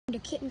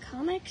Kitten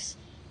Comics,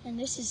 and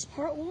this is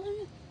part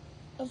 1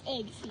 of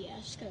Egg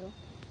Fiasco.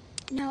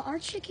 Now, our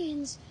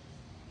chickens,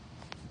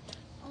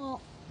 you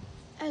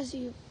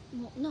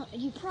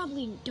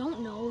probably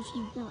don't know if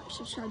you weren't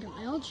subscribed to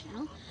my old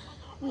channel.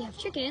 We have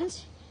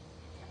chickens.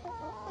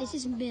 This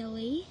is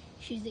Millie.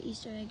 She's the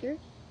Easter egger.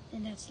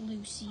 And that's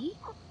Lucy.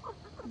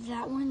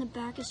 That one in the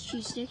back is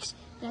Cheese Sticks.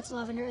 That's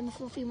Lavender, and the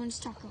fluffy one is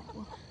Taco.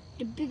 Well,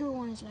 the bigger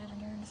one is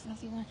Lavender, and the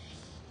fluffy one.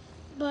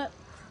 But,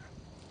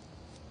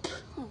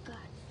 oh God.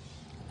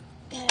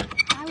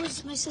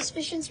 My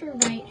suspicions were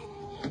right.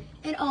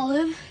 And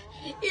Olive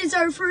is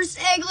our first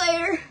egg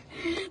layer.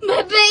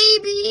 My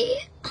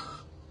baby.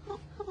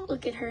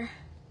 Look at her.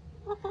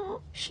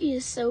 She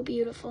is so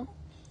beautiful.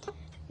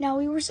 Now,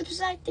 we were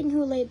suspecting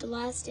who laid the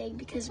last egg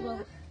because, well,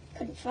 we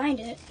couldn't find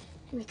it.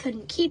 And we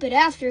couldn't keep it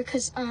after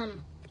because, my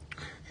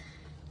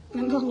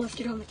mom left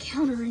it on the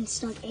counter and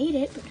Snug ate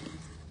it. But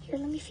here,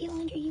 let me feel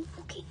under you.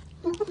 Okay.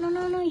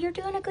 No. You're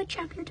doing a good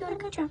job. You're doing a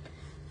good job.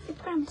 I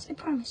promise.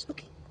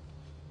 Okay.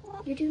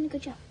 You're doing a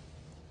good job.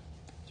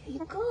 There you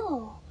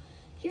go.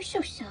 You're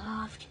so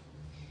soft.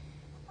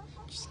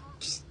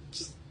 Just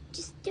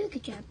do a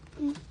good job.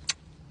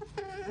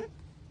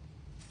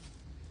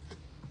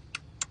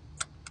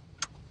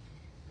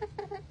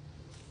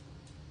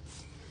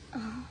 Oh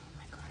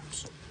my God, I'm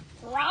so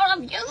proud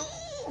of you.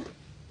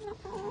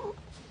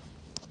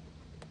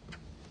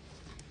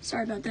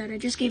 Sorry about that. I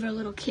just gave her a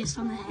little kiss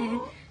on the head.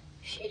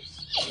 She's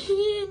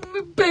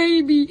my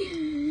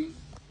baby.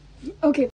 Okay.